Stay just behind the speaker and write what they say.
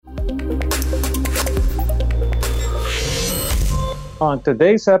On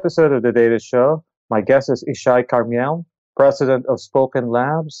today's episode of The Data Show, my guest is Yishay Carmiel, president of Spoken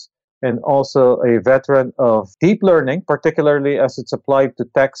Labs, and also a veteran of deep learning, particularly as it's applied to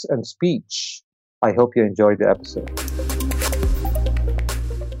text and speech. I hope you enjoyed the episode.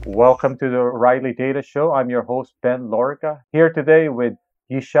 Welcome to the O'Reilly Data Show. I'm your host, Ben Lorica, here today with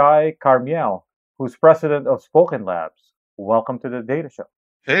Yishay Carmiel, who's president of Spoken Labs. Welcome to the Data Show.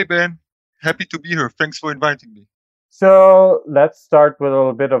 Hey, Ben. Happy to be here. Thanks for inviting me. So let's start with a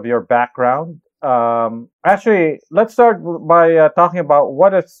little bit of your background. Actually, let's start by talking about what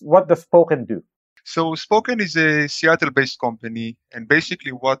does Spoken do? So Spoken is a Seattle-based company, and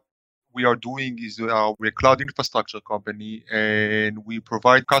basically what we are doing is we're a cloud infrastructure company, and we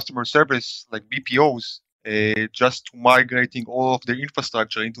provide customer service like BPOs just to migrating all of their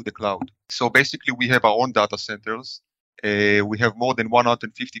infrastructure into the cloud. So basically, we have our own data centers. We have more than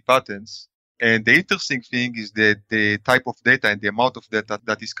 150 patents. And the interesting thing is that the type of data and the amount of data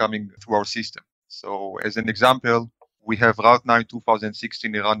that is coming through our system. So as an example, we have Route 9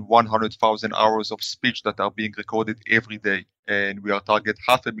 2016 around 100,000 hours of speech that are being recorded every day. And we are target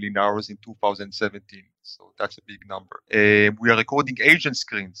 500,000 hours in 2017. So that's a big number. We are recording agent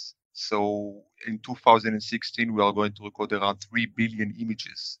screens. So in 2016, we are going to record around 3 billion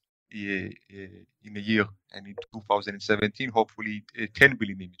images in a year. And in 2017, hopefully 10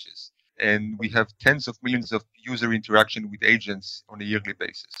 billion images. And we have tens of millions of user interaction with agents on a yearly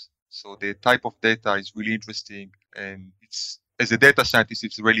basis. So the type of data is really interesting. And it's, as a data scientist,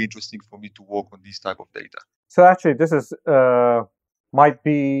 it's really interesting for me to work on this type of data. So actually, this is might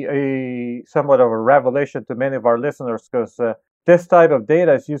be a somewhat of a revelation to many of our listeners, because this type of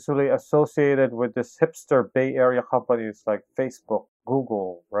data is usually associated with this hipster Bay Area companies like Facebook,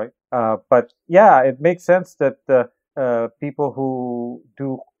 Google, right? But yeah, it makes sense that people who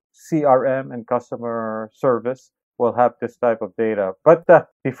do CRM and customer service will have this type of data. But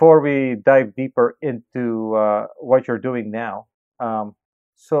before we dive deeper into what you're doing now,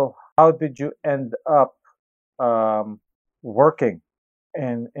 so how did you end up working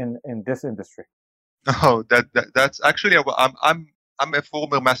in this industry? Oh, that's actually I'm a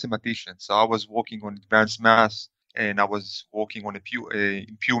former mathematician, so I was working on advanced math, and I was working on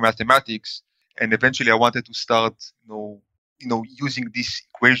in pure mathematics, and eventually I wanted to start, using these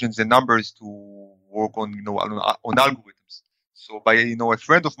equations and numbers to work on, on algorithms. So a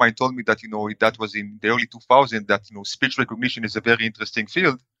friend of mine told me that, that was in the early 2000s that, speech recognition is a very interesting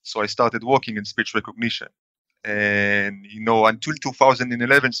field. So I started working in speech recognition. And, until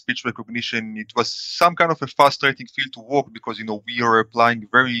 2011, speech recognition, it was some kind of a frustrating field to work because, we are applying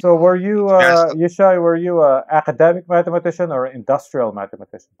very... So were you, Yishay, were you an academic mathematician or an industrial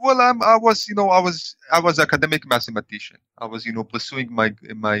mathematician? Well, I was academic mathematician. I was, pursuing my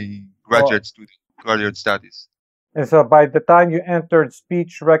graduate studies. And so by the time you entered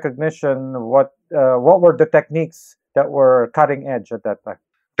speech recognition, what were the techniques that were cutting edge at that time?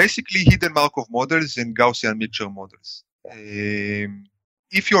 Basically, hidden Markov models and Gaussian mixture models.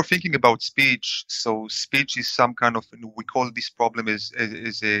 If you're thinking about speech, so speech is some kind of, we call this problem is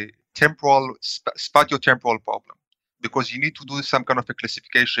a spatiotemporal problem, because you need to do some kind of a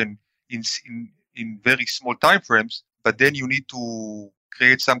classification in very small time frames, but then you need to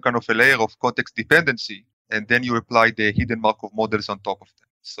create some kind of a layer of context dependency, and then you apply the hidden Markov models on top of them.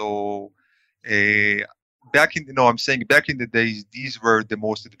 So back in the days, these were the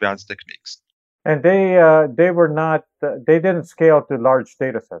most advanced techniques. And they were not, they didn't scale to large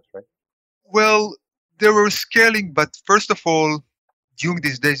data sets, right? Well, they were scaling, but first of all, during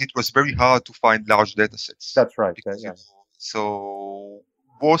these days, it was very hard to find large data sets. That's right. Yeah. So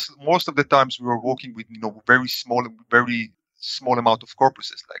most of the times we were working with, very small amount of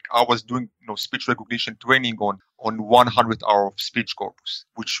corpuses. Like I was doing, speech recognition training on 100 hour of speech corpus,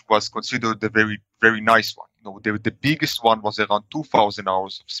 which was considered a very, very nice one. The biggest one was around 2,000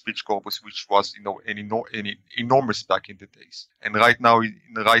 hours of speech corpus, which was, an enormous back in the days. And right now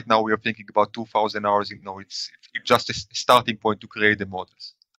we are thinking about 2,000 hours. It's just a starting point to create the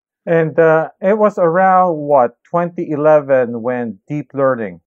models. And it was around 2011 when deep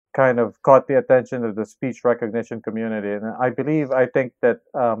learning kind of caught the attention of the speech recognition community. And I think that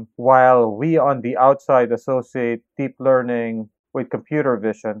while we on the outside associate deep learning with computer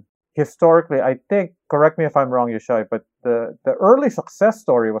vision, historically, I think, correct me if I'm wrong, Yishay, but the early success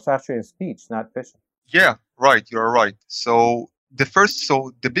story was actually in speech, not vision. Yeah, right. You're right. So the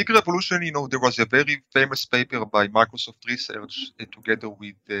big revolution, there was a very famous paper by Microsoft Research together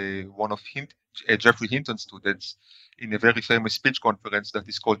with one of Jeffrey Hinton's students in a very famous speech conference that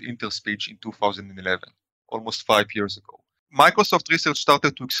is called Interspeech in 2011, almost 5 years ago. Microsoft Research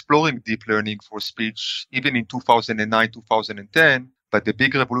started to exploring deep learning for speech even in 2009, 2010, but the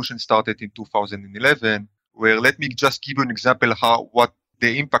big revolution started in 2011, where let me just give you an example what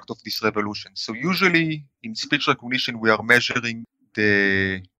the impact of this revolution. So usually in speech recognition, we are measuring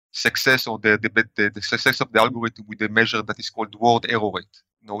the success or the success of the algorithm with a measure that is called word error rate.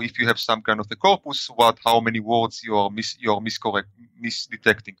 If you have some kind of a corpus, how many words you are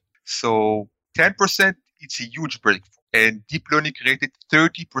misdetecting. So 10%, it's a huge breakthrough. And deep learning created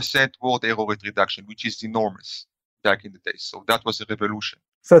 30% word error rate reduction, which is enormous back in the day. So that was a revolution.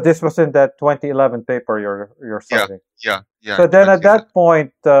 So this was in that 2011 paper you're citing. Yeah. So then at that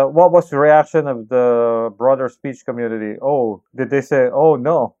point, what was the reaction of the broader speech community? Oh, did they say, "Oh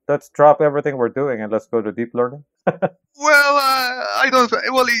no, let's drop everything we're doing and let's go to deep learning"? Well, I don't.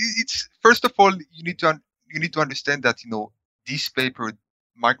 Well, it's first of all you need to understand that this paper,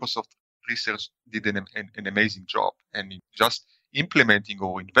 Microsoft Research did an amazing job, and just implementing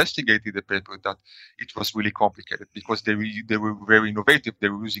or investigating the paper, that it was really complicated because they were very innovative. They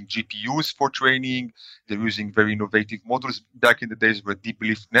were using GPUs for training. They were using very innovative models. Back in the days were deep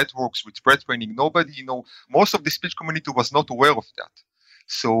belief networks with pre-training. Nobody, most of the speech community was not aware of that.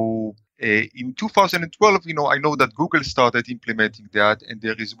 So in 2012, I know that Google started implementing that, and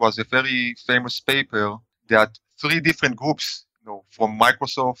was a very famous paper that 3 different groups, from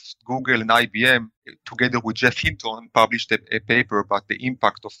Microsoft, Google, and IBM, together with Jeff Hinton, published a paper about the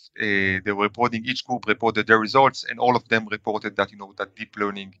impact of they were reporting. Each group reported their results, and all of them reported that that deep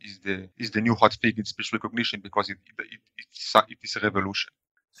learning is the new hot thing in speech recognition because it is a revolution.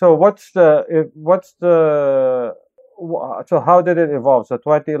 So so how did it evolve? So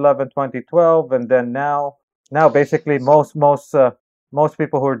 2011, 2012, and then now basically most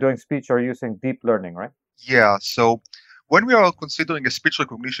people who are doing speech are using deep learning, right? Yeah. So when we are considering a speech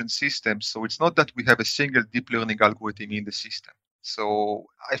recognition system, so it's not that we have a single deep learning algorithm in the system. So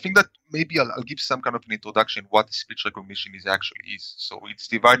I think that maybe I'll give some kind of an introduction what speech recognition actually is. So it's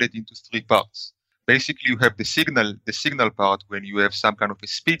divided into 3 parts. Basically, you have the signal part when you have some kind of a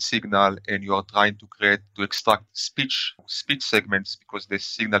speech signal and you are trying to extract speech segments because the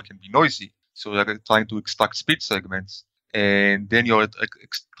signal can be noisy. So you're trying to extract speech segments, and then you're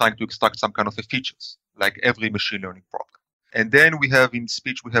trying to extract some kind of a features, like every machine learning problem. And then we have in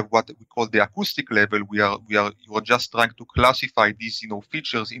speech, we have what we call the acoustic level. You are just trying to classify these,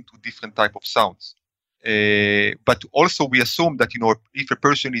 features into different type of sounds. But also we assume that, if a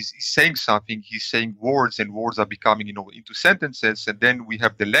person is saying something, he's saying words, and words are becoming, into sentences. And then we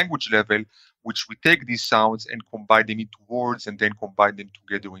have the language level, which we take these sounds and combine them into words, and then combine them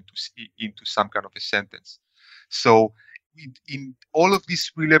together into some kind of a sentence. So in all of these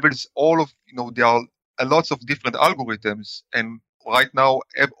 3 levels, there are lots of different algorithms, and right now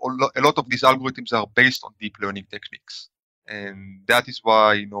a lot of these algorithms are based on deep learning techniques. And that is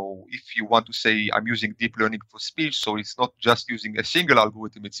why, if you want to say I'm using deep learning for speech, so it's not just using a single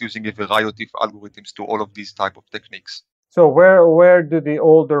algorithm, it's using a variety of algorithms to all of these type of techniques. So where do the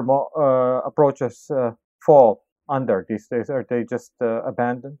older approaches fall under these days? Are they just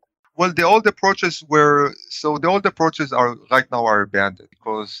abandoned? Well, the old approaches are right now abandoned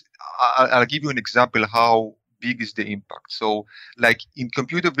because I'll give you an example how big is the impact. So, like in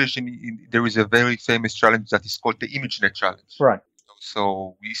computer vision, there is a very famous challenge that is called the ImageNet challenge. Right.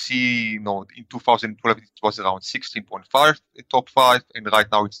 So we see, in 2012 it was around 16.5 top 5, and right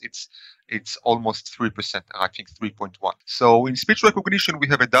now it's almost 3%, I think 3.1. So in speech recognition, we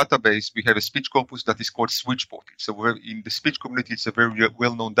have a database, we have a speech corpus that is called Switchport. So in the speech community, it's a very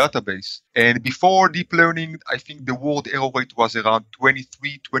well-known database. And before deep learning, I think the word error rate was around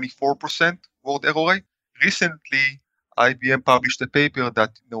 23-24% word error rate. Recently, IBM published a paper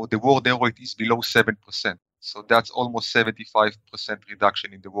that the word error rate is below 7%. So that's almost 75%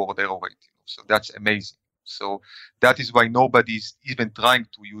 reduction in the word error rate. So that's amazing. So that is why nobody's even trying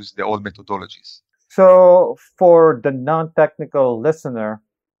to use the old methodologies. So for the non-technical listener,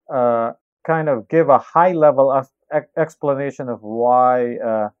 kind of give a high-level explanation of why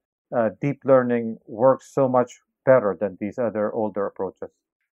deep learning works so much better than these other older approaches.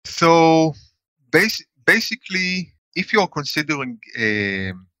 So basically, if you're considering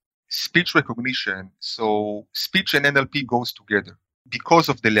speech recognition, so speech and NLP goes together because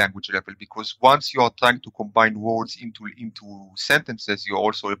of the language level. Because once you are trying to combine words into sentences, you're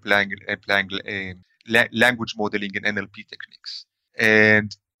also applying language modeling and NLP techniques.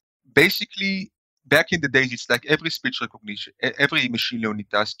 And basically, back in the days, it's like every speech recognition, every machine learning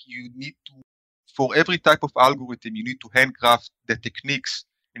task, you need to, for every type of algorithm, you need to handcraft the techniques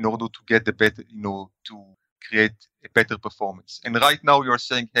in order to get the better, to create a better performance. And right now you're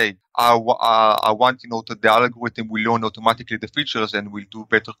saying, hey, I want, the algorithm will learn automatically the features and will do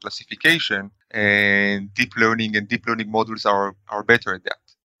better classification, and deep learning models are better at that.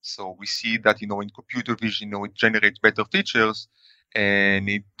 So we see that, in computer vision, it generates better features, and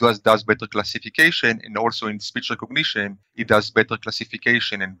it does better classification, and also in speech recognition, it does better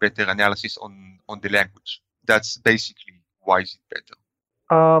classification and better analysis on the language. That's basically why is it better.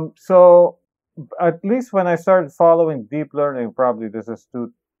 So at least when I started following deep learning, probably this is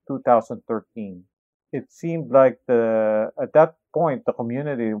 2013, it seemed like at that point the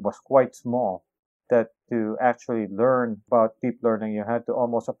community was quite small. That to actually learn about deep learning, you had to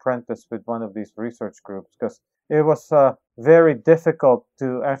almost apprentice with one of these research groups because it was very difficult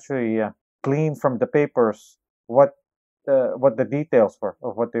to actually glean from the papers what the details were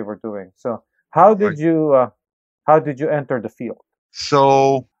of what they were doing. So how Right. did you enter the field?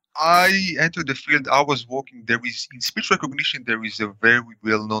 So I entered the field. I was working. There is in speech recognition. There is a very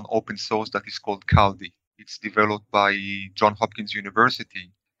well-known open source that is called Caldi. It's developed by Johns Hopkins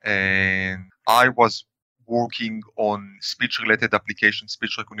University, and I was working on speech-related applications,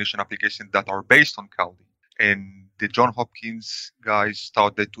 speech recognition applications that are based on Caldi. And the Johns Hopkins guys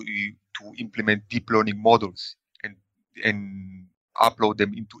started to implement deep learning models and upload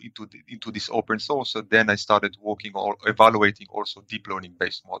them into this open source. So then I started working or evaluating also deep learning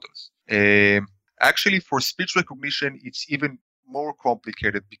based models. Actually, for speech recognition, it's even more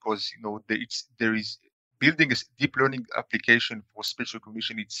complicated because there is building a deep learning application for speech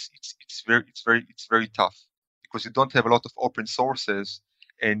recognition. It's very tough because you don't have a lot of open sources,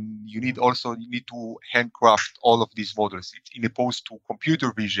 and you need to handcraft all of these models. In opposed to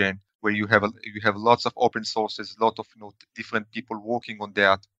computer vision, where you have lots of open sources, a lot of different people working on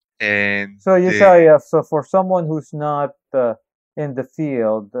that. And So Yishay, so for someone who's not in the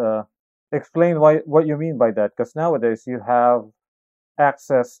field, explain what you mean by that. Because nowadays you have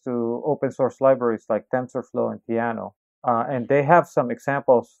access to open source libraries like TensorFlow and Piano, and they have some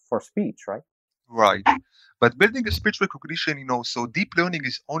examples for speech, right? right, but building a speech recognition, so deep learning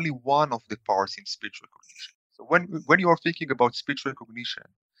is only one of the parts in speech recognition. So when you are thinking about speech recognition,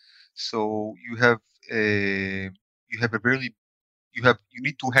 so you have a very you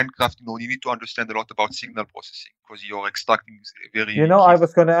need to handcraft, you need to understand a lot about signal processing because you're extracting very I key.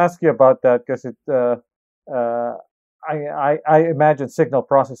 was going to ask you about that because uh, I imagine signal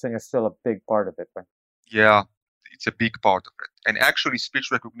processing is still a big part of it, right? Yeah, it's a big part of it. And actually, speech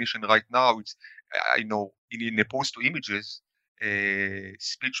recognition right now, it's in opposed to images,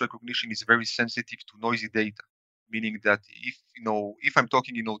 speech recognition is very sensitive to noisy data, meaning that if I'm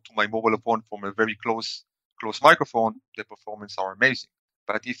talking to my mobile phone from a very close microphone, the performance are amazing.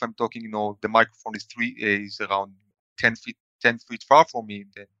 But if I'm talking, the microphone is around 10 feet far from me,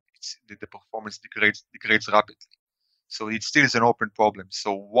 then the performance degrades rapidly. So it still is an open problem.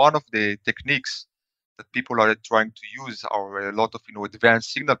 So one of the techniques that people are trying to use are a lot of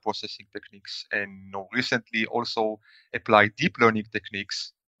advanced signal processing techniques, and recently also apply deep learning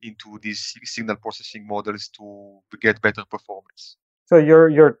techniques into these signal processing models to get better performance. So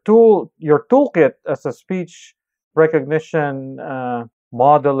your toolkit as a speech recognition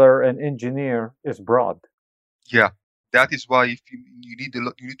modeler and engineer is broad. Yeah, that is why if you need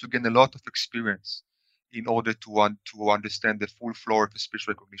to gain a lot of experience in order to understand the full flow of a speech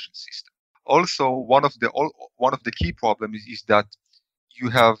recognition system. Also, one of the key problems is that you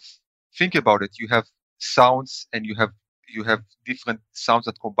have think about it. You have sounds, and you have different sounds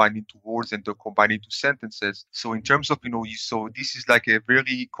that combine into words and they combine into sentences. So in terms of so this is like a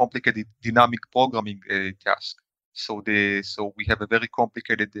very complicated dynamic programming task. So we have a very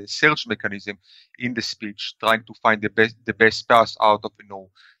complicated search mechanism in the speech, trying to find the best path out of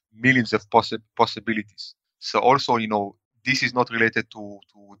millions of possibilities. So also this is not related to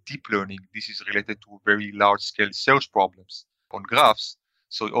deep learning. This is related to very large scale search problems on graphs.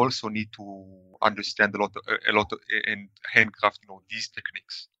 So you also need to understand a lot of, and handcraft these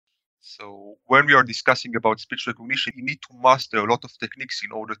techniques. So when we are discussing about speech recognition, you need to master a lot of techniques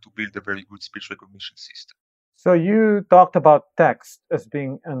in order to build a very good speech recognition system. So you talked about text as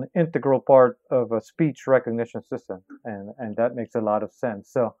being an integral part of a speech recognition system, and that makes a lot of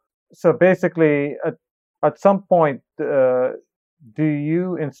sense. So basically, at some point, do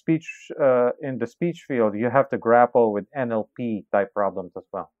you in the speech field you have to grapple with NLP type problems as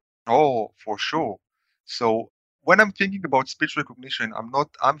well? Oh, for sure. So when I'm thinking about speech recognition,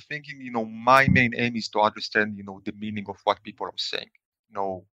 I'm thinking, my main aim is to understand, the meaning of what people are saying.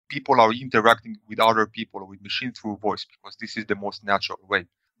 People are interacting with other people, with machine through voice, because this is the most natural way.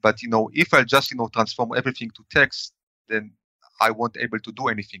 But, if I just, transform everything to text, then I won't able to do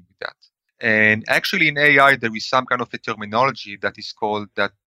anything with that. And actually in AI, there is some kind of a terminology that is called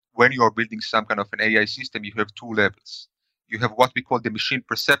that when you are building some kind of an AI system, you have two levels. You have what we call the machine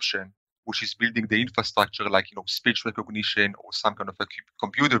perception, which is building the infrastructure like, speech recognition or some kind of a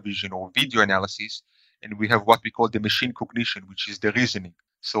computer vision or video analysis. And we have what we call the machine cognition, which is the reasoning.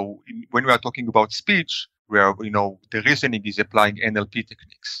 So when we are talking about speech, where, the reasoning is applying NLP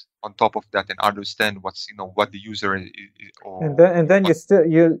techniques on top of that and understand what the user is, or And then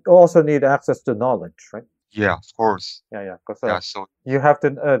you also need access to knowledge, right? yeah, of course. Yeah, because Yeah, so you have to.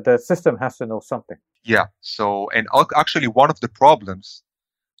 The system has to know something. yeah, so and actually one of the problems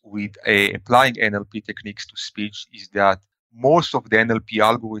with applying NLP techniques to speech is that most of the NLP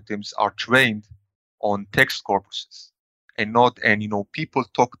algorithms are trained on text corpuses and not, and people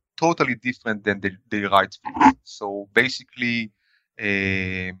talk totally different than they write. So basically,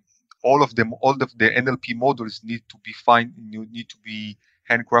 all of the NLP models need to be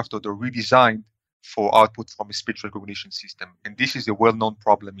handcrafted or redesigned for output from a speech recognition system, and this is a well-known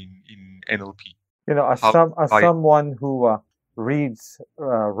problem in NLP. As someone who reads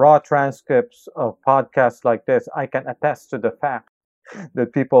raw transcripts of podcasts like this, I can attest to the fact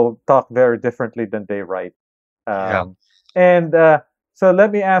that people talk very differently than they write. Yeah. And so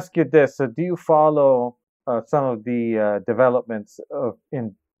let me ask you this: so do you follow some of the developments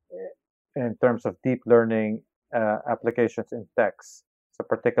in terms of deep learning applications in text? So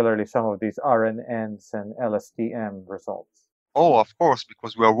particularly some of these RNNs and LSTM results. Oh, of course,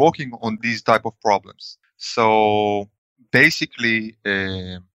 because we are working on these type of problems. So basically,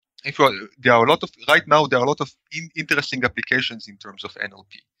 there are a lot of right now there are a lot of interesting applications in terms of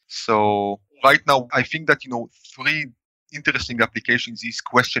NLP. So right now, I think that three interesting applications is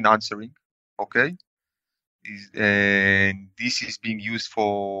question answering. Okay, and this is being used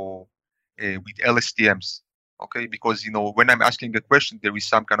for with LSTMs. Okay, because when I'm asking a question, there is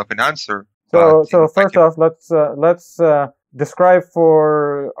some kind of an answer. So first off, let's describe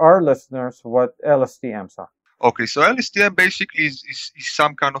for our listeners what LSTMs are. Okay, so LSTM basically is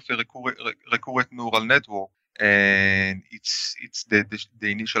some kind of a recurrent neural network, and it's the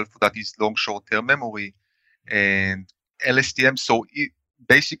initial for that is long short-term memory, and LSTM. So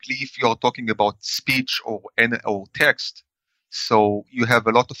basically, if you are talking about speech or text, so you have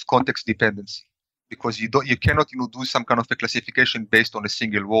a lot of context dependency because you cannot do some kind of a classification based on a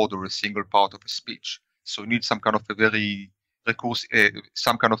single word or a single part of a speech. So you need some kind of a very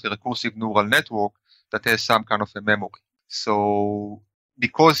recursive neural network that has some kind of a memory. So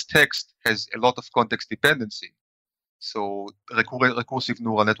because text has a lot of context dependency, so recursive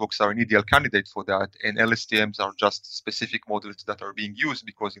neural networks are an ideal candidate for that, and LSTMs are just specific models that are being used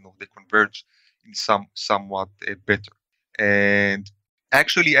because they converge in somewhat better. And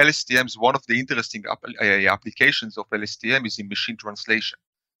actually, LSTMs, one of the interesting applications of LSTM is in machine translation.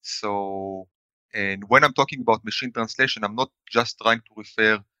 So, and when I'm talking about machine translation, I'm not just trying to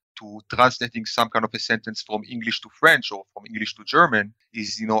refer to translating some kind of a sentence from English to French or from English to German.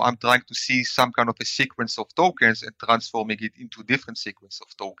 I'm trying to see some kind of a sequence of tokens and transforming it into different sequence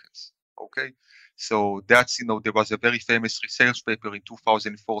of tokens. Okay, so that's there was a very famous research paper in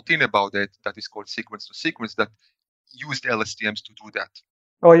 2014 about it that is called sequence to sequence that used LSTMs to do that.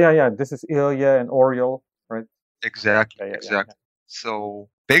 Oh yeah. This is Ilya and Oriole, right? Exactly. So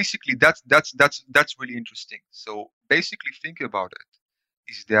basically, that's really interesting. So basically, think about it.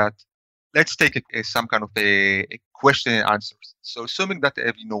 Is that let's take some kind of a question and answers. So assuming that they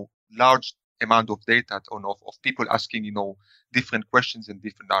have large amount of data of people asking different questions and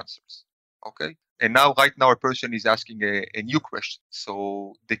different answers. Okay, and right now a person is asking a new question.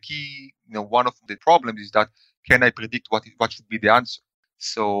 So the key, one of the problems is that can I predict what should be the answer?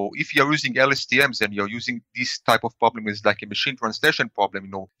 So if you're using LSTMs and you're using this type of problem is like a machine translation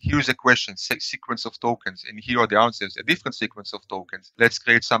problem, here's a question, sequence of tokens, and here are the answers, a different sequence of tokens. Let's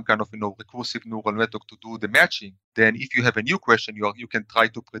create some kind of recursive neural network to do the matching. Then if you have a new question, you can try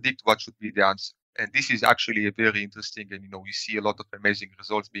to predict what should be the answer. And this is actually a very interesting, and you see a lot of amazing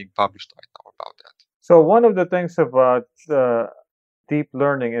results being published right now about that. So one of the things about deep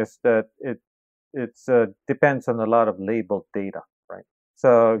learning is that it depends on a lot of labeled data, right?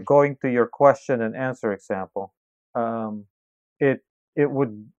 So going to your question and answer example, it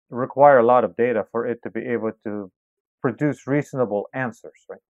would require a lot of data for it to be able to produce reasonable answers,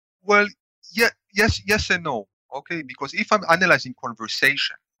 right? Well, yes and no. Okay, because if I'm analyzing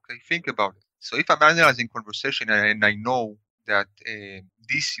conversation, okay, think about it. So if I'm analyzing conversation and I know that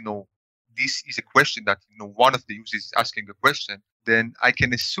this is a question that one of the users is asking a question, then I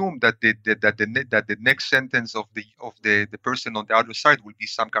can assume that the next sentence of the person on the other side will be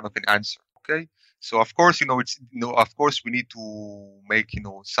some kind of an answer. Okay, so of course, it's of course we need to make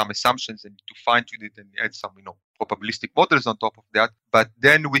some assumptions and to fine tune it and add some probabilistic models on top of that. But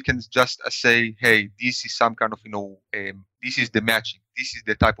then we can just say, hey, this is some kind of this is the matching. This is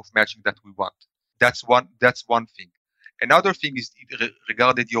the type of matching that we want. That's one thing. Another thing is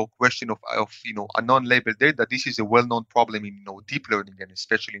regarding your question of a non-labeled data. This is a well-known problem in deep learning and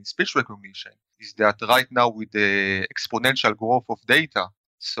especially in speech recognition. Is that right now with the exponential growth of data,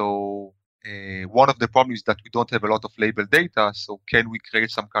 so one of the problems is that we don't have a lot of labeled data. So can we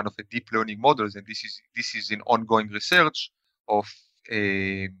create some kind of a deep learning models? And this is an ongoing research of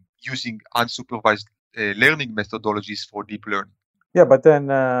using unsupervised learning methodologies for deep learning. Yeah, but then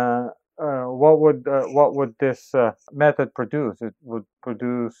what would this method produce? It would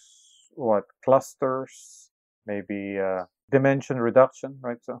produce what, clusters, maybe dimension reduction,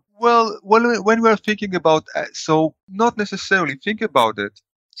 right? So Well, when we're thinking about, so not necessarily think about it.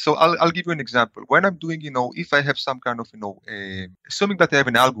 So I'll give you an example. When I'm doing, if I have some kind of, assuming that I have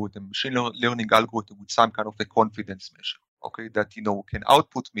an algorithm, learning algorithm with some kind of a confidence measure, okay, that, can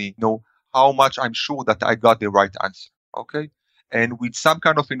output me, how much I'm sure that I got the right answer, okay? And with some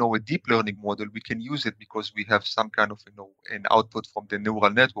kind of, a deep learning model, we can use it because we have some kind of, an output from the neural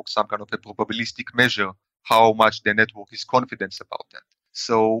network, some kind of a probabilistic measure, how much the network is confident about that.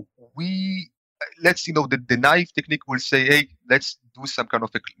 So let's the naive technique will say, hey, let's do some kind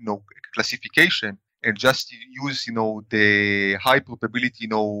of a classification and just use the high probability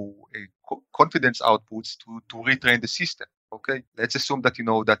confidence outputs to retrain the system. Okay, let's assume that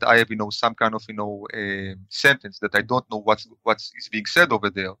that I have some kind of sentence that I don't know what is being said over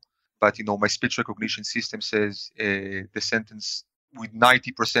there, but my speech recognition system says the sentence with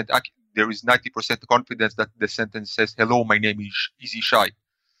 90% there is 90% confidence that the sentence says, hello, my name is Yishay.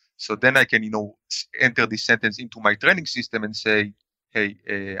 So then I can, enter this sentence into my training system and say, hey,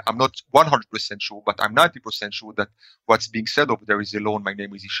 I'm not 100% sure, but I'm 90% sure that what's being said over there is hello, my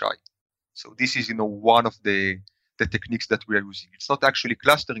name is Yishay. So this is, one of the techniques that we are using. It's not actually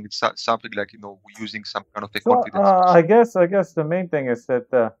clustering. It's something like, we're using some kind of a so confidence. I guess the main thing is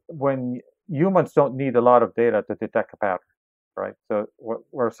that when humans don't need a lot of data to detect a pattern, right? So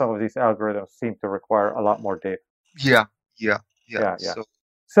where some of these algorithms seem to require a lot more data. Yeah, yeah, yeah. Yeah, yeah. So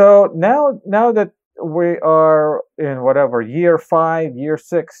So now that we are in whatever year 5, year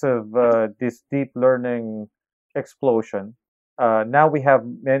 6 of this deep learning explosion, now we have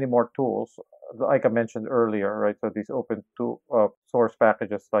many more tools, like I mentioned earlier, right? So these open source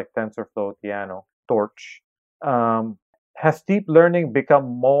packages like TensorFlow, Theano, Torch. Um, has deep learning become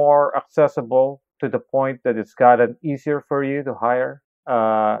more accessible to the point that it's gotten easier for you to hire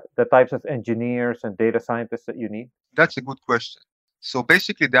the types of engineers and data scientists that you need? that's a good question. So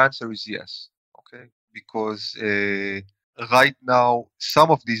basically, the answer is yes. Okay, because right now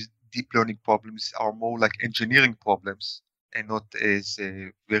some of these deep learning problems are more like engineering problems and not as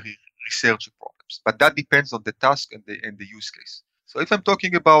very research problems. But that depends on the task and the use case. So if I'm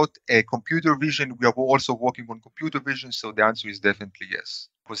talking about computer vision, we are also working on computer vision. So the answer is definitely yes.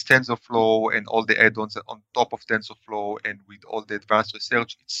 Because TensorFlow and all the add-ons on top of TensorFlow and with all the advanced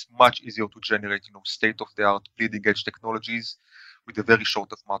research, it's much easier to generate, state-of-the-art, bleeding-edge technologies with a very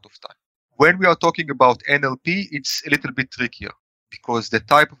short amount of time. When we are talking about NLP, it's a little bit trickier because the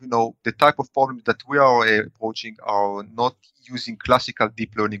type of problems that we are approaching are not using classical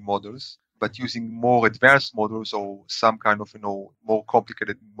deep learning models, but using more advanced models or some kind of more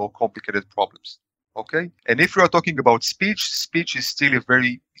complicated problems. Okay, and if we are talking about speech is still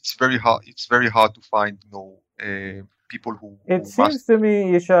it's very hard to find people It who must. seems to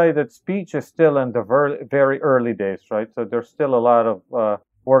me, Yishai, that speech is still in the very early days, right? So there's still a lot of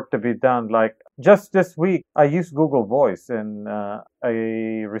work to be done. Like just this week, I used Google Voice and I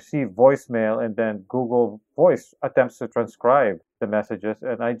received voicemail, and then Google Voice attempts to transcribe the messages,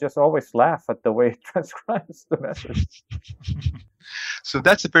 and I just always laugh at the way it transcribes the message. So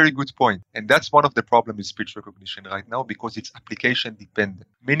that's a very good point. And that's one of the problems with speech recognition right now because it's application dependent,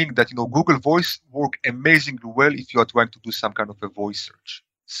 meaning that, Google Voice work amazingly well if you are trying to do some kind of a voice search.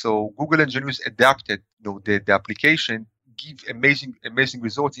 So Google engineers adapted, the application give amazing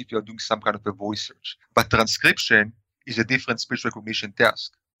results if you are doing some kind of a voice search. But transcription is a different speech recognition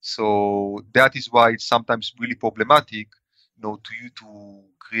task. So that is why it's sometimes really problematic to you to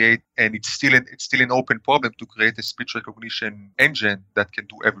create, and it's still an open problem to create a speech recognition engine that can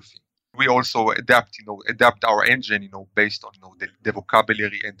do everything. We also adapt our engine, based on the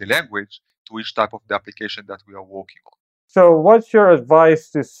vocabulary and the language to each type of the application that we are working on. So, what's your advice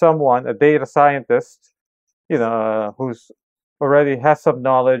to someone, a data scientist, who's already has some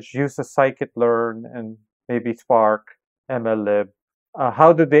knowledge, uses scikit-learn and maybe Spark, MLlib,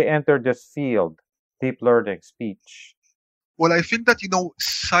 How do they enter this field? Deep learning, speech. Well, I think that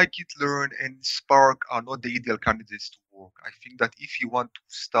scikit-learn and Spark are not the ideal candidates to work. I think that if you want to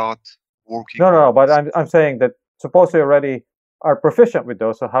start working No, no, no. on, But I'm saying that suppose they already are proficient with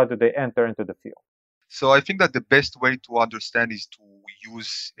those. So how do they enter into the field? so I think that the best way to understand is to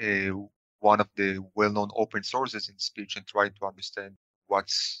use one of the well-known open sources in speech and try to understand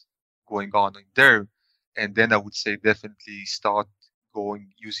what's going on in there. And then I would say definitely start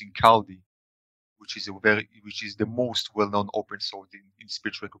going using Caldi, which is the most well-known open source in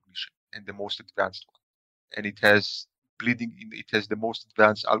speech recognition and the most advanced one. And it has the most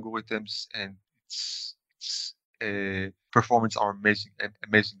advanced algorithms, and its performance are amazing and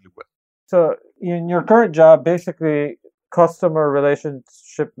amazingly well. So in your current job, basically customer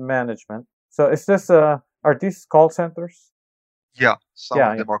relationship management. So is this are these call centers? Yeah, some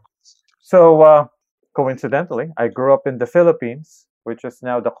Yeah, of yeah. them are. So coincidentally, I grew up in the Philippines, which is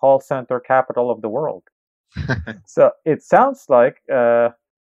now the call center capital of the world. So it sounds like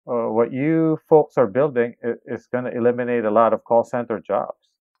what you folks are building is going to eliminate a lot of call center jobs.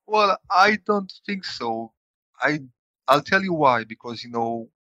 Well, I don't think so. I I'll tell you why. Because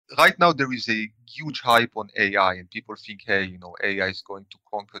right now there is a huge hype on AI, and people think, hey, AI is going to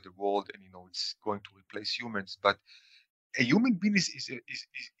conquer the world, and it's going to replace humans. But a human being is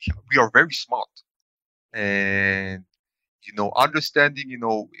we are very smart, and understanding,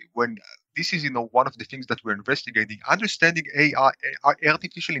 when this is, one of the things that we're investigating, understanding AI,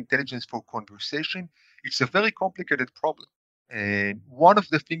 artificial intelligence for conversation. It's a very complicated problem. And one of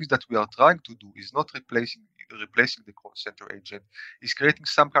the things that we are trying to do is not replacing the call center agent, is creating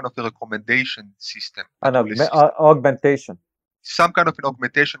some kind of a recommendation system that An will assist, augmentation. some kind of an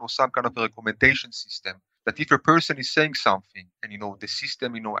augmentation or some kind of a recommendation system, that if a person is saying something and the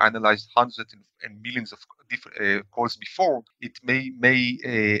system analyzed hundreds and millions of different calls before, it may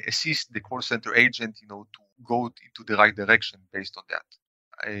assist the call center agent to go into the right direction based on that.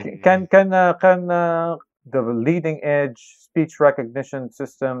 Can the leading edge speech recognition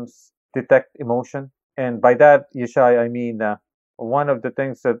systems detect emotion? And by that, Yishai, I mean one of the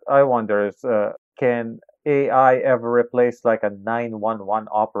things that I wonder is can AI ever replace like a 911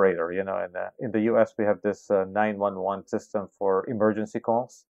 operator? In the US, we have this 911 system for emergency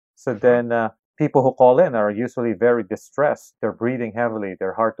calls. So Mhm. then people who call in are usually very distressed. They're breathing heavily.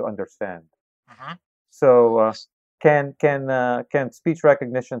 They're hard to understand. Mhm. So can speech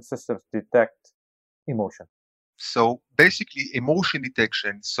recognition systems detect emotion? So basically, emotion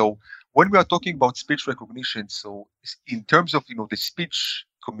detection. So when we are talking about speech recognition, so in terms of the speech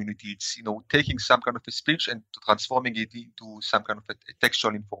community, it's taking some kind of a speech and transforming it into some kind of a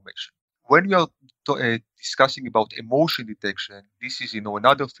textual information. When we are discussing about emotion detection, this is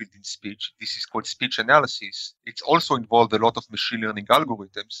another field in speech. This is called speech analysis. It's also involved a lot of machine learning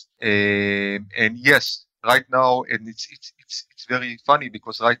algorithms. And yes, right now, and it's very funny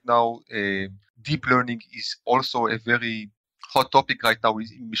because right now. Deep learning is also a very hot topic right now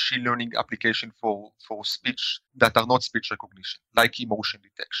in machine learning application for speech that are not speech recognition, like emotion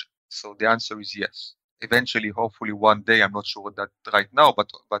detection. So the answer is yes. Eventually, hopefully one day, I'm not sure that right now,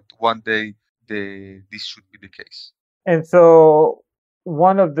 but one day this should be the case. And so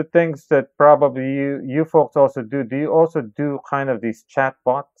one of the things that probably you folks also do you also do kind of these chat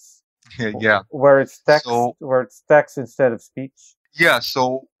bots Yeah. So where it's text instead of speech? yeah,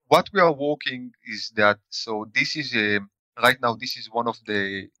 so what we are working is that, so this is right now, this is one of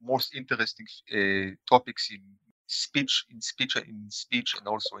the most interesting topics in speech and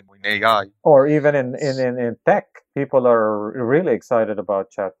also in AI. Or even in tech, people are really excited about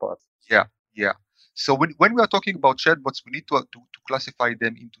chatbots. Yeah, yeah. So when we are talking about chatbots, we need to classify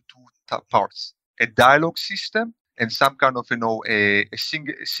them into two parts: a dialogue system and some kind of a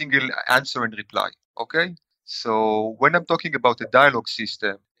single answer and reply. Okay. So when I'm talking about a dialogue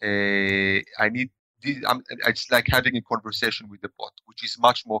system, I need it's like having a conversation with the bot, which is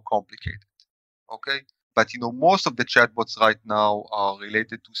much more complicated. Okay. But most of the chatbots right now are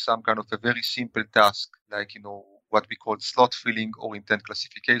related to some kind of a very simple task, like what we call slot filling or intent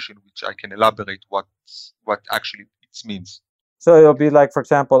classification, which I can elaborate what actually it means. So it'll be like, for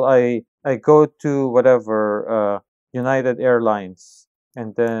example, I go to whatever United Airlines,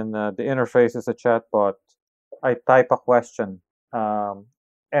 and then the interface is a chatbot. I type a question, um,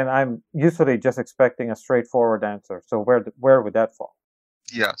 and I'm usually just expecting a straightforward answer. So where would that fall?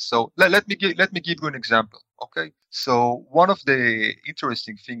 Yeah. So let me give you an example. Okay. So one of the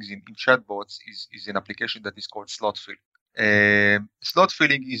interesting things in chatbots is an application that is called slot filling. Slot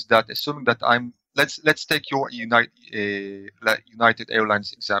filling is that assuming that let's take your United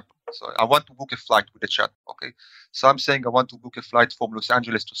Airlines example. So I want to book a flight with a chat. Okay. So I'm saying I want to book a flight from Los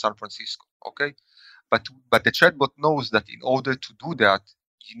Angeles to San Francisco. Okay. But the chatbot knows that in order to do that,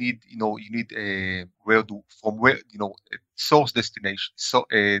 you need a source destination, so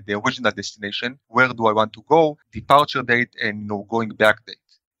the original destination. Where do I want to go? Departure date and going back date.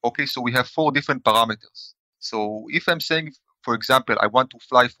 Okay, so we have 4 different parameters. So if I'm saying, for example, I want to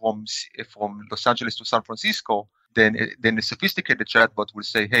fly from Los Angeles to San Francisco, then a sophisticated chatbot will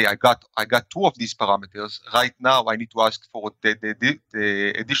say, hey, I got 2 of these parameters. Right now, I need to ask for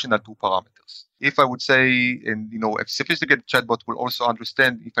the additional 2 parameters. If I would say, and a sophisticated chatbot will also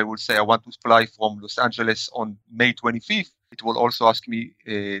understand if I would say I want to fly from Los Angeles on May 25th, it will also ask me,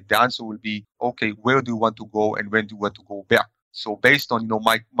 the answer will be, okay, where do you want to go and when do you want to go back? So based on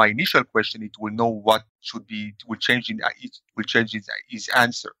my initial question, it will know what should be. It will change his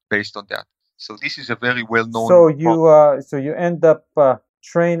answer based on that. So this is a very well known. So you end up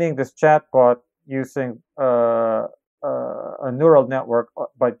training this chatbot using a neural network,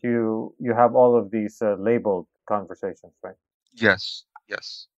 but you have all of these labeled conversations, right? Yes.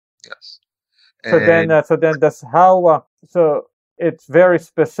 So then that's how. So it's very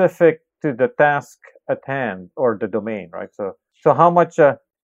specific to the task at hand or the domain, right? So how much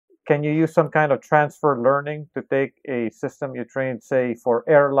can you use some kind of transfer learning to take a system you trained, say, for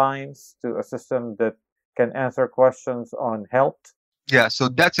airlines to a system that can answer questions on health? Yeah, so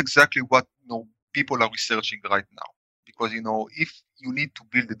that's exactly what people are researching right now. Because if you need to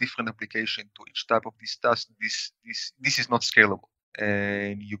build a different application to each type of this task, this is not scalable,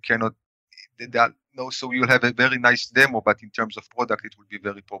 and you cannot. So you'll have a very nice demo, but in terms of product, it will be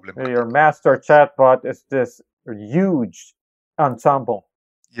very problematic. Your master chatbot is this huge ensemble.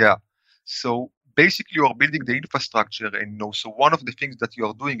 Yeah. So basically, you are building the infrastructure, and so one of the things that you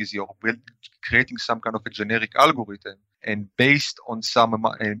are doing is you are creating some kind of a generic algorithm, and based on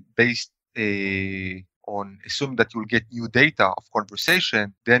on assuming that you'll get new data of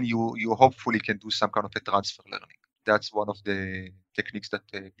conversation, then you hopefully can do some kind of a transfer learning. That's one of the techniques that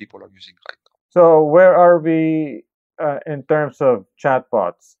people are using right now. So where are we in terms of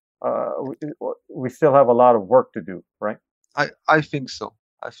chatbots? We still have a lot of work to do, right? I think so.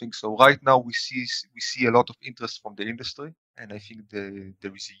 Right now we see a lot of interest from the industry, and I think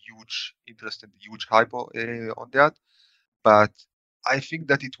there is a huge interest and a huge hype on that. But I think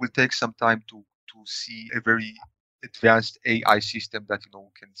that it will take some time to see a very advanced AI system that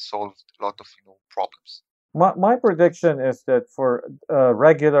can solve a lot of problems. My prediction is that for a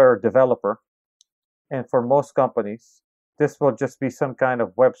regular developer and for most companies, this will just be some kind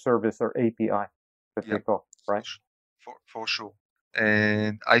of web service or API that they call, right? For sure.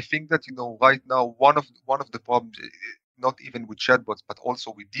 And I think that right now one of the problems, not even with chatbots but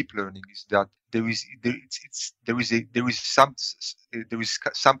also with deep learning, is that there is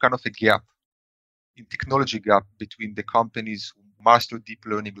some kind of a gap, in technology gap, between the companies who master deep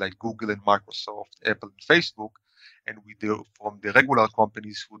learning like Google and Microsoft, Apple and Facebook, and from the regular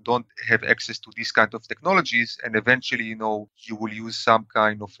companies who don't have access to these kind of technologies. And eventually, you will use some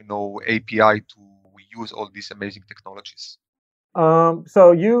kind of API to use all these amazing technologies.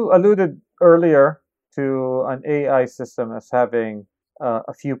 So you alluded earlier to an AI system as having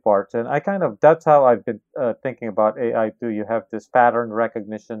a few parts, and that's how I've been thinking about AI too. You have this pattern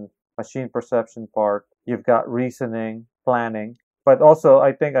recognition, machine perception part. You've got reasoning, planning, but also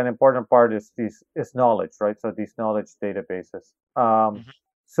I think an important part is knowledge, right? So these knowledge databases.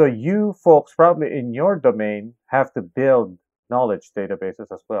 So you folks probably in your domain have to build knowledge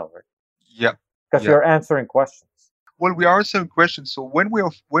databases as well, right? Yeah. Because you're answering questions. Well, we are answering questions. So when we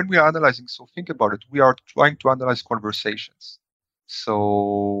are analyzing, so think about it. We are trying to analyze conversations.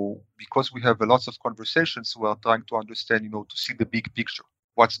 So because we have lots of conversations, we are trying to understand, to see the big picture,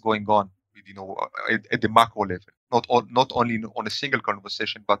 what's going on, with, at the macro level, not only on a single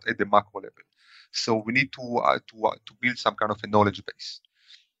conversation, but at the macro level. So we need to build some kind of a knowledge base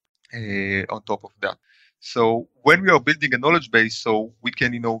on top of that. So when we are building a knowledge base, so we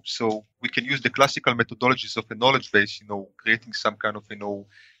can use the classical methodologies of a knowledge base, creating some kind of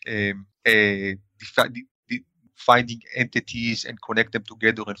finding entities and connect them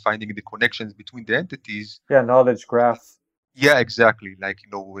together and finding the connections between the entities. Yeah, knowledge graph. Yeah, exactly. Like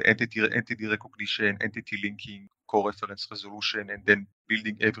entity recognition, entity linking, co-reference resolution, and then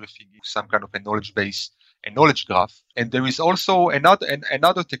building everything in some kind of a knowledge base, a knowledge graph. And there is also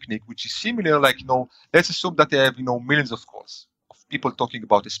another technique which is similar. Like let's assume that they have millions of calls of people talking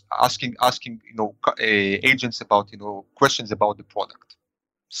about this, asking agents about questions about the product,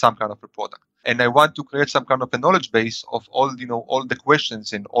 some kind of a product. And I want to create some kind of a knowledge base of all the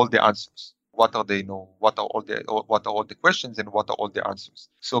questions and all the answers. what are they know what are all the questions and what are all the answers.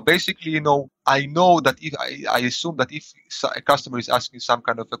 So basically, I know that if I assume that if a customer is asking some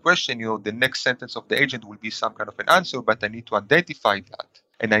kind of a question, the next sentence of the agent will be some kind of an answer, but I need to identify that.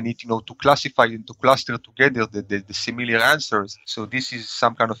 And I need, to classify and to cluster together the similar answers. So this is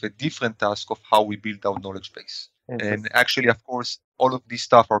some kind of a different task of how we build our knowledge base. And actually, of course, all of these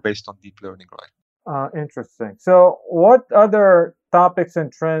stuff are based on deep learning, right? Interesting. So, what other topics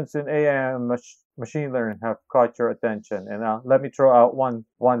and trends in AI and machine learning have caught your attention? And let me throw out one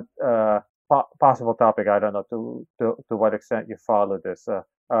possible topic. I don't know to what extent you follow this.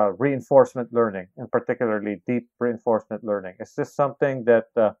 Reinforcement learning, and particularly deep reinforcement learning. Is this something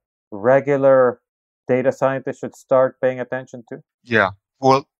that regular data scientists should start paying attention to? Yeah.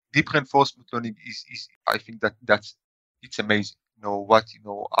 Well, deep reinforcement learning is I think it's amazing.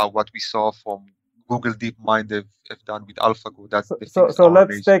 What we saw from Google DeepMind have done with AlphaGo. That the things So are let's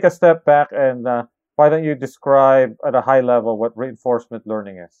amazing. take a step back and why don't you describe at a high level what reinforcement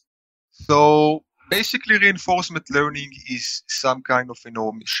learning is? So basically, reinforcement learning is some kind of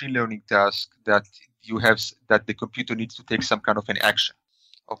machine learning task that you have that the computer needs to take some kind of an action.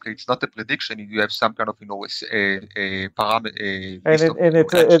 Okay, it's not a prediction. You have some kind of a parameter, a list of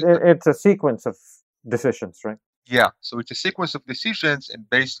actions. It's a sequence of decisions, right? Yeah, so it's a sequence of decisions, and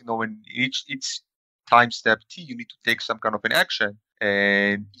based, in each time step t, you need to take some kind of an action,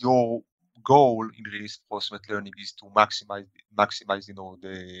 and your goal in reinforcement learning is to maximize,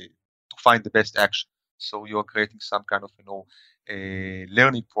 to find the best action. So you're creating some kind of, a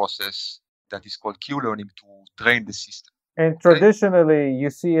learning process that is called Q learning to train the system. And traditionally, you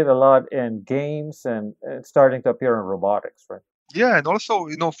see it a lot in games, and it's starting to appear in robotics, right? Yeah, and also,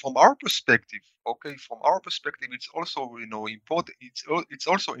 from our perspective, it's also, important. It's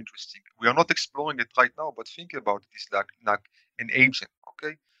also interesting. We are not exploring it right now, but think about it. It's like an agent.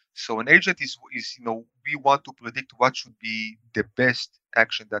 Okay, so an agent is we want to predict what should be the best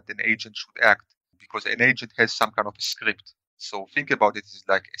action that an agent should act, because an agent has some kind of a script. So think about it. It's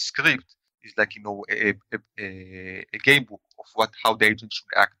like a script. Is like a game book of how the agent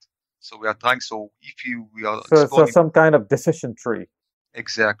should act. So we are trying. So if we are So exploring some kind of decision tree.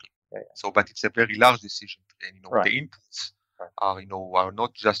 exactly. Yeah. So, but it's a very large decision, and Right. the inputs are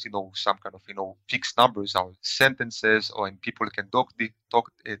not just some kind of fixed numbers, are sentences, or and people can talk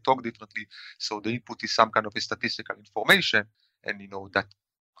differently. So the input is some kind of a statistical information, and that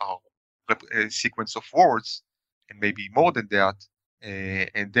are a sequence of words, and maybe more than that.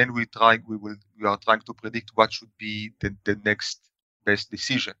 And then we are trying to predict what should be the next best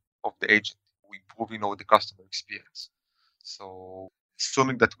decision of the agent to improve the customer experience. So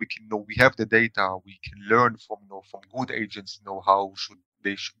assuming that we have the data, we can learn from good agents, how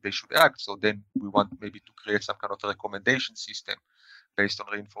they should act. So then we want maybe to create some kind of a recommendation system based on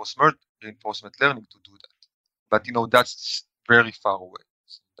reinforcement learning to do that. But that's very far away.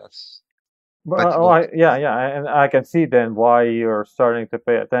 So Yeah, and I can see then why you're starting to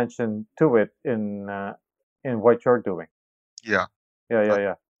pay attention to it in what you're doing. Yeah.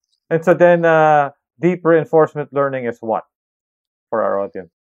 Yeah. And so then, deep reinforcement learning is what for our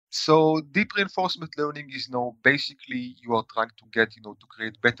audience? So deep reinforcement learning is basically you are trying to get to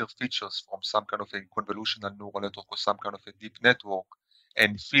create better features from some kind of a convolutional neural network or some kind of a deep network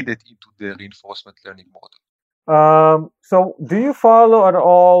and feed it into the reinforcement learning model. So do you follow at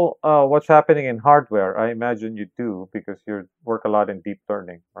all what's happening in hardware? I imagine you do because you work a lot in deep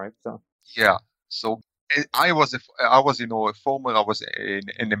learning, right? So yeah. So I was a former, I was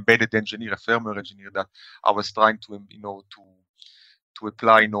an embedded engineer, a firmware engineer that I was trying to to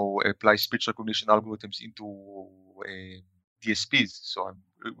apply speech recognition algorithms into DSPs. So I'm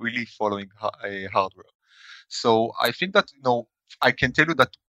really following hardware. So I think that I can tell you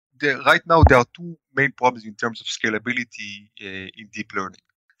that right now there are two main problems in terms of scalability in deep learning.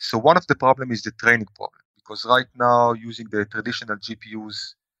 So one of the problem is the training problem, because right now using the traditional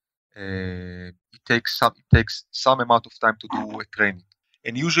GPUs, it takes some amount of time to do a training.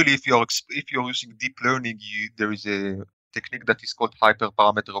 And usually, if you're using deep learning, there is a technique that is called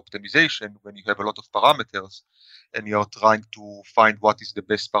hyperparameter optimization, when you have a lot of parameters, and you're trying to find what is the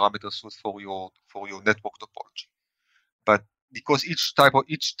best parameter suit for your network topology. But because each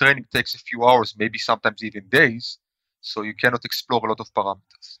training takes a few hours, maybe sometimes even days, so you cannot explore a lot of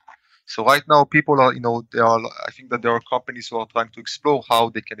parameters. So right now, people are, I think that there are companies who are trying to explore how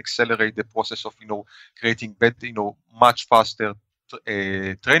they can accelerate the process of, creating better, much faster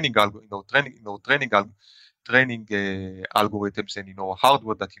training algorithms and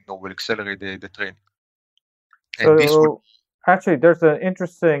hardware that will accelerate the training. And this would actually, there's an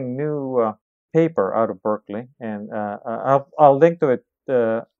interesting new paper out of Berkeley, and I'll link to it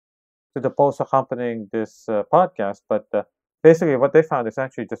to the post accompanying this podcast, but basically what they found is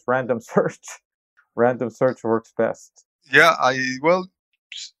actually just random search. Random search works best. Yeah,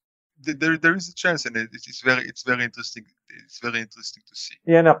 there is a chance, and it's very interesting. It's very interesting to see.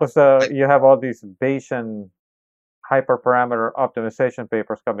 Yeah, no, because I, you have all these Bayesian hyperparameter optimization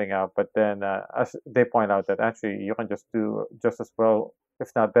papers coming out, but then as they point out that actually you can just do just as well,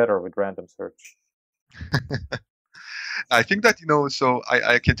 if not better, with random search. I think that so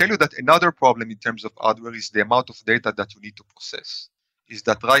I can tell you that another problem in terms of hardware is the amount of data that you need to process. Is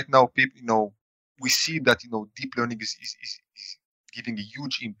that right now people we see that deep learning is giving a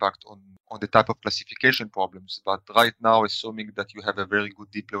huge impact on the type of classification problems. But right now, assuming that you have a very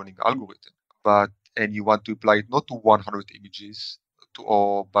good deep learning algorithm, and you want to apply it not to 100 images,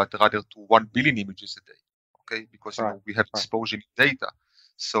 but rather to 1 billion images a day, okay? Because we have exposure in data.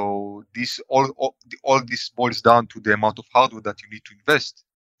 So this all this boils down to the amount of hardware that you need to invest,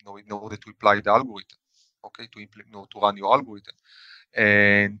 in order to apply the algorithm, okay, to run your algorithm.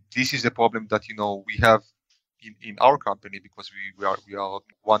 And this is a problem that we have in our company, because we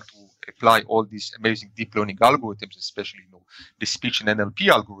want to apply all these amazing deep learning algorithms, especially the speech and NLP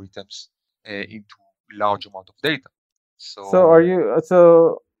algorithms, into large amount of data. So are you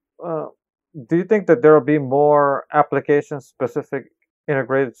do you think that there will be more application specific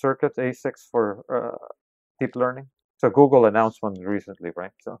integrated circuits ASICs for deep learning? So Google announced one recently,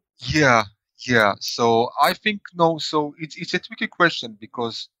 right? So yeah. So I think no. So it's a tricky question,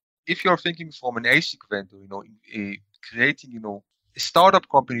 because if you're thinking from an ASIC vendor, creating a startup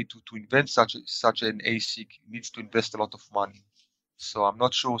company to invent such an ASIC needs to invest a lot of money. So I'm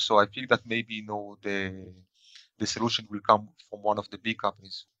not sure. So I feel that maybe the solution will come from one of the big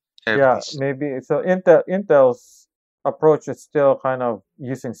companies. yeah, maybe. So Intel's approach is still kind of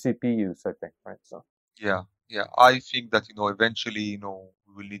using CPUs, I think, right? So yeah. I think that eventually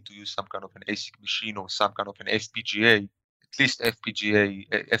we will need to use some kind of an ASIC machine or some kind of an FPGA, at least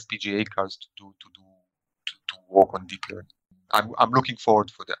FPGA cards to work on deep learning. I'm looking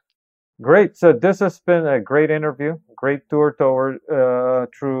forward for that. great. So this has been a great interview, great tour toward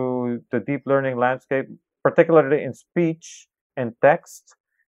through the deep learning landscape, particularly in speech and text.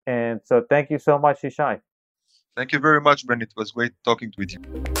 And so thank you so much, Yishay. Thank you very much, Ben. It was great talking with you.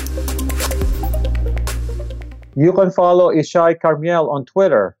 You can follow Yishay Carmiel on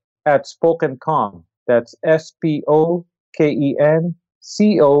Twitter at SpokenCom. That's SpokenComm.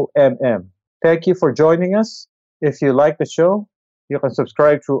 Thank you for joining us. If you like the show, you can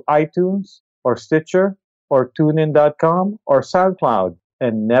subscribe through iTunes or Stitcher or TuneIn.com or SoundCloud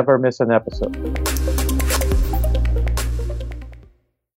and never miss an episode.